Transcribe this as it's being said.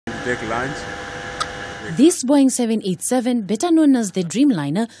take lunch. This Boeing 787, better known as the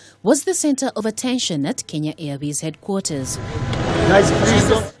Dreamliner, was the center of attention at Kenya Airways headquarters.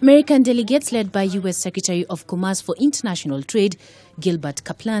 American delegates led by U.S Secretary of Commerce for International Trade, Gilbert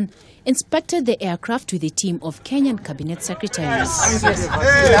Kaplan, inspected the aircraft with a team of Kenyan cabinet secretaries.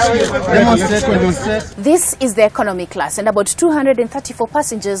 This is the economy class, and about 234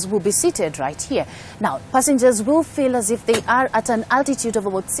 passengers will be seated right here. Now, passengers will feel as if they are at an altitude of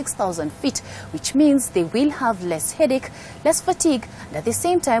about 6,000 feet, which means they will have less headache, less fatigue, and at the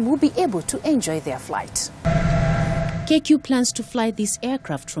same time will be able to enjoy their flight. KQ plans to fly this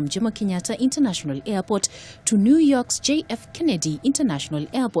aircraft from Jomo Kenyatta International Airport to New York's JF Kennedy International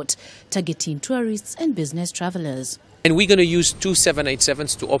Airport, targeting tourists and business travelers. And we're going to use two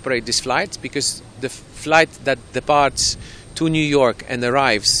 787s to operate this flight, because the flight that departs to New York and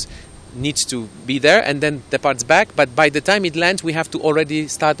arrives needs to be there and then departs back. But by the time it lands, we have to already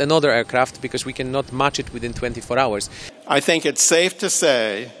start another aircraft because we cannot match it within 24 hours. I think it's safe to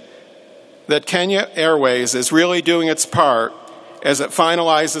say that Kenya Airways is really doing its part as it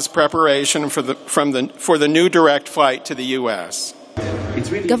finalizes preparation for the new direct flight to the U.S.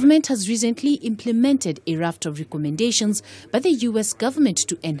 Government has recently implemented a raft of recommendations by the U.S. government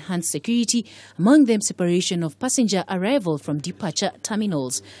to enhance security, among them separation of passenger arrival from departure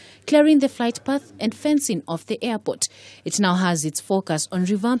terminals, clearing the flight path and fencing off the airport. It now has its focus on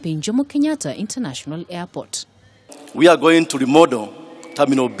revamping Jomo Kenyatta International Airport. We are going to remodel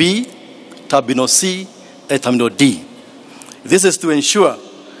Terminal B, Terminal C, and Terminal D. This is to ensure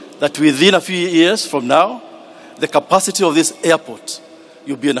that within a few years from now, the capacity of this airport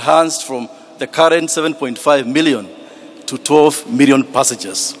will be enhanced from the current 7.5 million to 12 million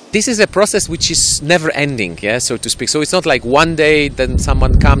passengers. This is a process which is never ending, so to speak. So it's not like one day then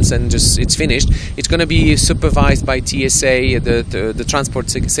someone comes and just it's finished. It's going to be supervised by TSA, the Transport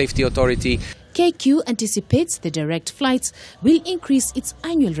Safety Authority. KQ anticipates the direct flights will increase its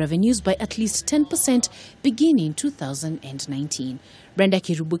annual revenues by at least 10% beginning 2019. Brenda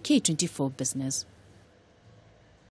Kirubu, K24 Business.